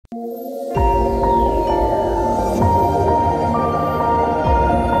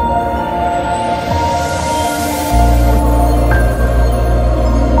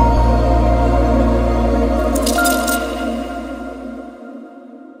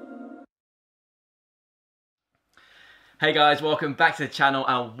Hey guys, welcome back to the channel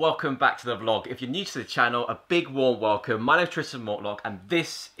and welcome back to the vlog. If you're new to the channel, a big warm welcome. My name is Tristan and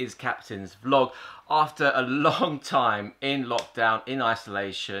this is Captain's vlog. After a long time in lockdown, in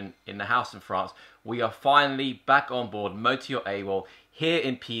isolation, in the house in France, we are finally back on board Motor Yacht AWOL here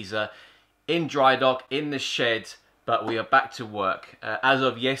in Pisa, in dry dock, in the shed, but we are back to work. As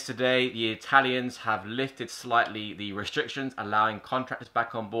of yesterday, the Italians have lifted slightly the restrictions, allowing contractors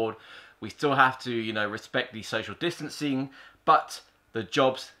back on board. We still have to, respect the social distancing, but the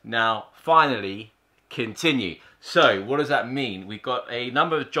jobs now finally continue. So what does that mean? We've got a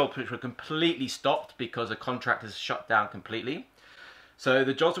number of jobs which were completely stopped because the contractors shut down completely. So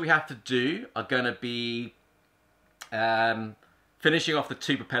the jobs we have to do are going to be finishing off the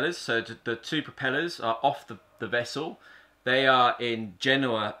two propellers. So the two propellers are off the vessel. They are in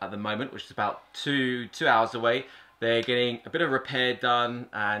Genoa at the moment, which is about two hours away. They're getting a bit of repair done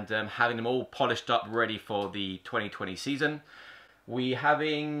and having them all polished up, ready for the 2020 season. We're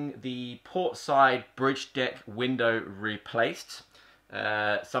having the port side bridge deck window replaced.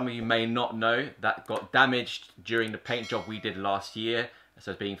 Some of you may not know that got damaged during the paint job we did last year.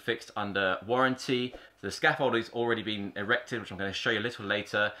 So it's being fixed under warranty. So the scaffold has already been erected, which I'm going to show you a little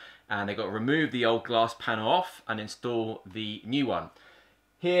later. And they've got to remove the old glass panel off and install the new one.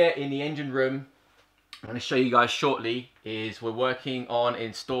 Here in the engine room, I'm going to show you guys shortly, is we're working on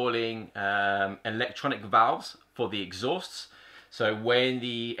installing electronic valves for the exhausts. So when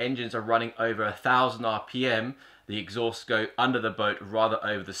the engines are running over 1,000 RPM, the exhausts go under the boat rather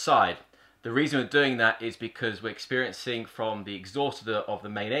over the side. The reason we're doing that is because we're experiencing from the exhaust of the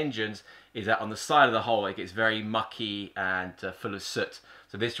main engines is that on the side of the hull it gets very mucky and full of soot.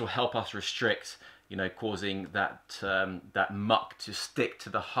 So this will help us restrict, causing that muck to stick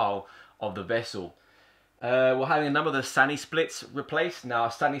to the hull of the vessel. We're having a number of the Sani splits replaced. Now,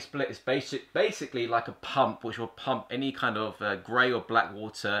 a Sani split is basically like a pump which will pump any kind of grey or black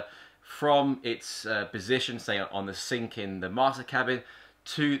water from its position, say on the sink in the master cabin,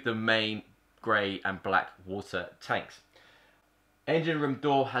 to the main grey and black water tanks. Engine room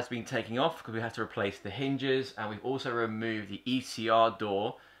door has been taken off because we have to replace the hinges, and we've also removed the ECR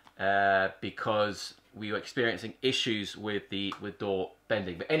door because we were experiencing issues with door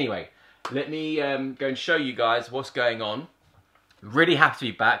bending. But anyway, let me go and show you guys what's going on. Really happy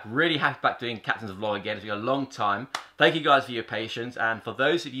to be back. Really happy to be back doing Captain's vlog again. It's been a long time. Thank you guys for your patience, and for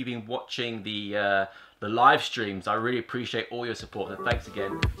those of you who've been watching the live streams, I really appreciate all your support. So thanks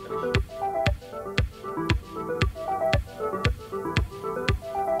again.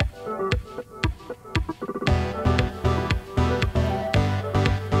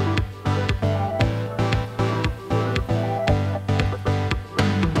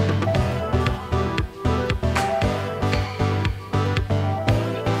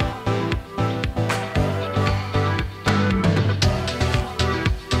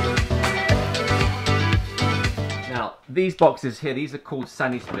 These boxes here, these are called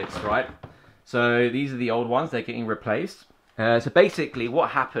Sani splits, right? So these are the old ones, they're getting replaced. So basically what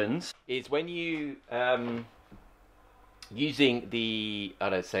happens is when you, using the,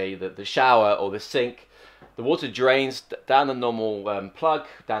 the shower or the sink, the water drains down the normal plug,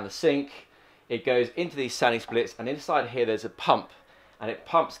 down the sink, it goes into these Sani splits, and inside here there's a pump, and it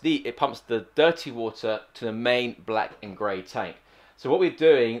pumps the dirty water to the main black and grey tank. So what we're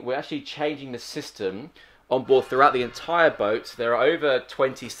doing, we're actually changing the system on board throughout the entire boat. There are over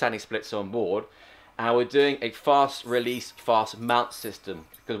 20 Sani splits on board, and we're doing a fast release, fast mount system,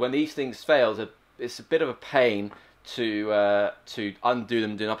 because when these things fail, it's a bit of a pain to undo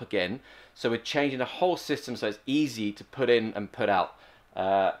them and do them up again. So we're changing the whole system so it's easy to put in and put out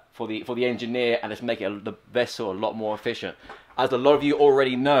for the engineer, and it's making the vessel a lot more efficient. As a lot of you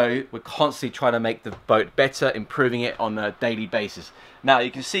already know, we're constantly trying to make the boat better, improving it on a daily basis. Now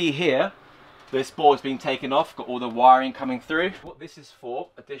you can see here, this board's been taken off, got all the wiring coming through. What this is for,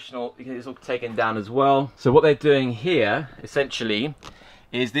 additional, it's all taken down as well. So what they're doing here, essentially,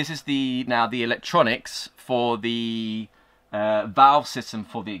 is this is now the electronics for the valve system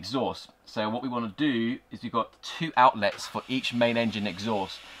for the exhaust. So what we want to do is we've got two outlets for each main engine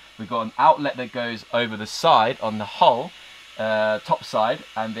exhaust. We've got an outlet that goes over the side on the hull, top side,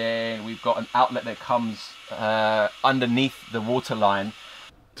 and then we've got an outlet that comes underneath the water line.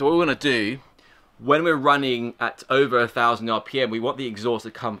 So what we want to do, when we're running at over 1,000 RPM, we want the exhaust to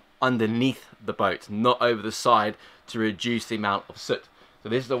come underneath the boat, not over the side, to reduce the amount of soot. So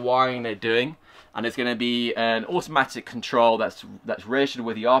this is the wiring they're doing, and it's going to be an automatic control that's registered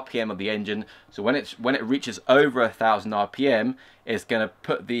with the RPM of the engine. So when it reaches over 1,000 RPM, it's going to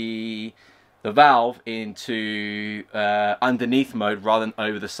put the valve into underneath mode rather than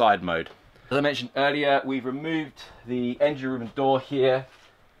over the side mode. As I mentioned earlier, we've removed the engine room door here.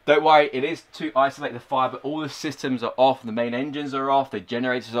 Don't worry, it is to isolate the fire, but all the systems are off, the main engines are off, the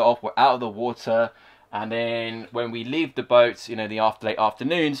generators are off, we're out of the water. And then when we leave the boat, you know, the late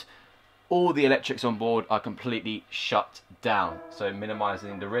afternoons, all the electrics on board are completely shut down. So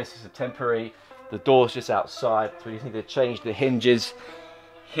minimizing the risks of temporary. The door's just outside, so we just need to change the hinges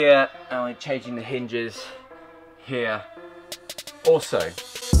here, and we're changing the hinges here also.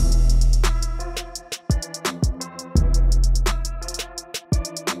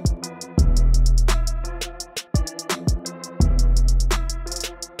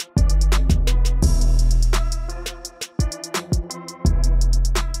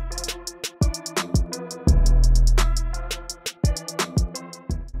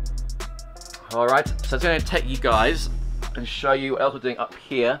 Alright, so I'm going to take you guys and show you what else we're doing up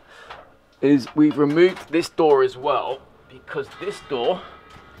here. Is we've removed this door as well, because this door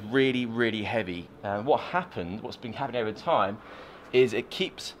is really, really heavy. And what's been happening over time, is it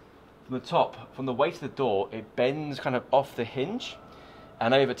keeps from the top, from the weight of the door, it bends kind of off the hinge.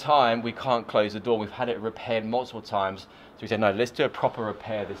 And over time, we can't close the door. We've had it repaired multiple times. So we said, no, let's do a proper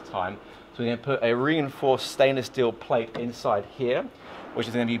repair this time. So we're going to put a reinforced stainless steel plate inside here, which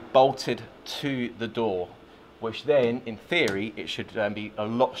is going to be bolted to the door, which then, in theory, it should be a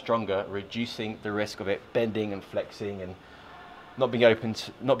lot stronger, reducing the risk of it bending and flexing and not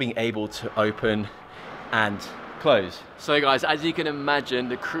being able to open and close. So guys, as you can imagine,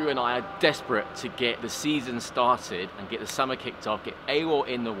 the crew and I are desperate to get the season started and get the summer kicked off, get AWOL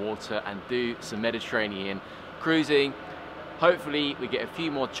in the water and do some Mediterranean cruising. Hopefully we get a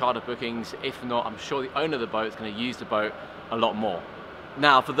few more charter bookings. If not, I'm sure the owner of the boat is going to use the boat a lot more.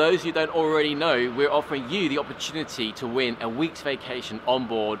 Now, for those who don't already know, we're offering you the opportunity to win a week's vacation on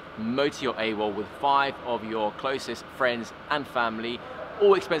board Motor Yacht AWOL with 5 of your closest friends and family,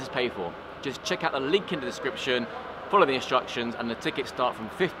 all expenses paid for. Just check out the link in the description, follow the instructions, and the tickets start from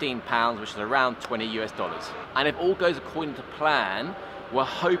 £15, which is around $20 US. And if all goes according to plan, we're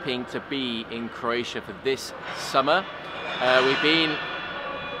hoping to be in Croatia for this summer. We've been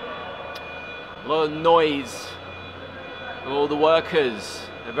a lot of noise. All the workers,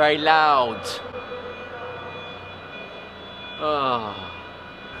 they're very loud. Oh.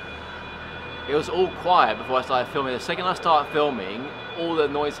 It was all quiet before I started filming. The second I start filming, all the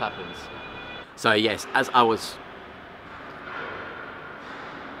noise happens. So yes, as I was...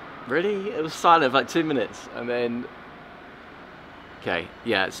 Really? It was silent for like 2 minutes and then... Okay,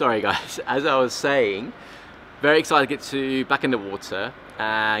 yeah, sorry guys. As I was saying, very excited to get back in the water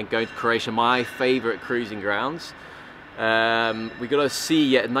and go to Croatia, my favourite cruising grounds. We got to see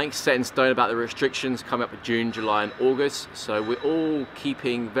yet nothing set in stone about the restrictions coming up in June, July and August, so we're all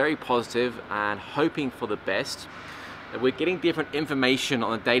keeping very positive and hoping for the best. We're getting different information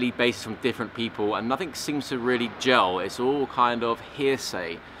on a daily basis from different people and nothing seems to really gel. It's all kind of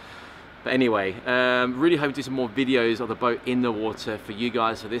hearsay. But anyway, really hoping to do some more videos of the boat in the water for you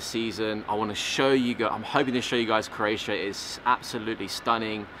guys for this season. I want to show you guys, I'm hoping to show you guys Croatia is absolutely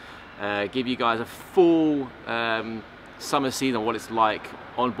stunning. Give you guys a full summer season, what it's like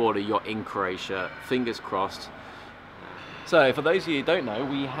on board a yacht in Croatia, fingers crossed. So for those of you who don't know,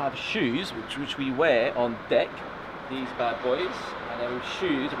 we have shoes which we wear on deck, these bad boys, and then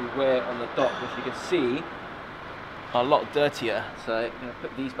shoes that we wear on the dock, which you can see are a lot dirtier. So I'm going to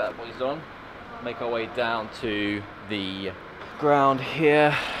put these bad boys on, make our way down to the ground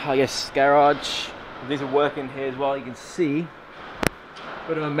here, I guess garage. These are working here as well, you can see.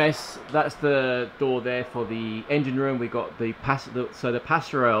 Bit of a mess. That's the door there for the engine room. We got the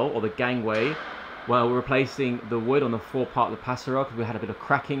passerelle or the gangway. Well, we're replacing the wood on the forepart of the passerelle because we had a bit of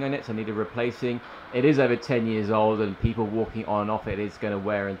cracking on it, so needed replacing. It is over 10 years old, and people walking on and off it is going to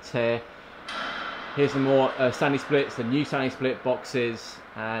wear and tear. Here's some more standing splits, the new standing split boxes,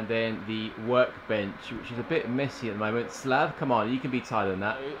 and then the workbench, which is a bit messy at the moment. Slav, come on, you can be tighter than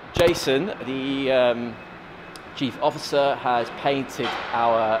that. Jason, the Chief Officer, has painted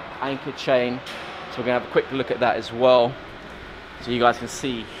our anchor chain, so we're going to have a quick look at that as well, so you guys can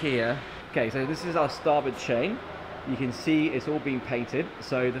see here. Okay, so this is our starboard chain. You can see it's all been painted.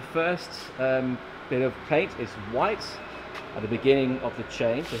 So the first bit of paint is white at the beginning of the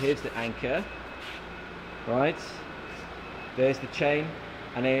chain. So here's the anchor, right? There's the chain,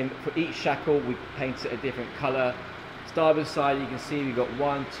 and then for each shackle we paint it a different color. Starboard side, you can see we've got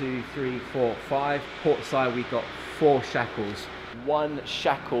 1, 2, 3, 4, 5. Port side, we've got 4 shackles. One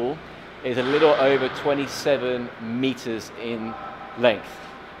shackle is a little over 27 meters in length.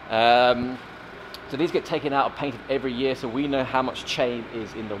 So these get taken out and painted every year, so we know how much chain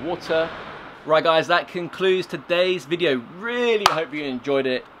is in the water. Right guys, that concludes today's video. Really hope you enjoyed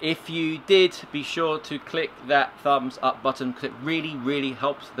it. If you did, be sure to click that thumbs up button because it really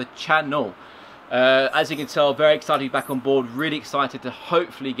helps the channel. As you can tell, very excited to be back on board, really excited to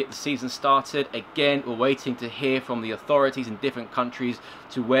hopefully get the season started. Again, we're waiting to hear from the authorities in different countries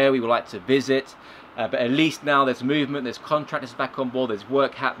to where we would like to visit. But at least now there's movement, there's contractors back on board, there's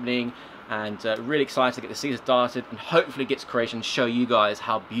work happening, and really excited to get the season started and hopefully get to Croatia and show you guys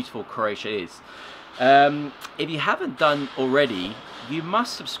how beautiful Croatia is. If you haven't done already, you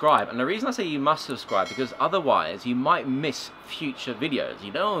must subscribe, and the reason I say you must subscribe because otherwise you might miss future videos.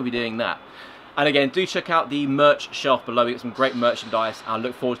 You don't want to be doing that. And again, do check out the merch shelf below. We've got some great merchandise. I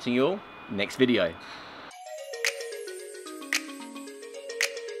look forward to seeing you all next video.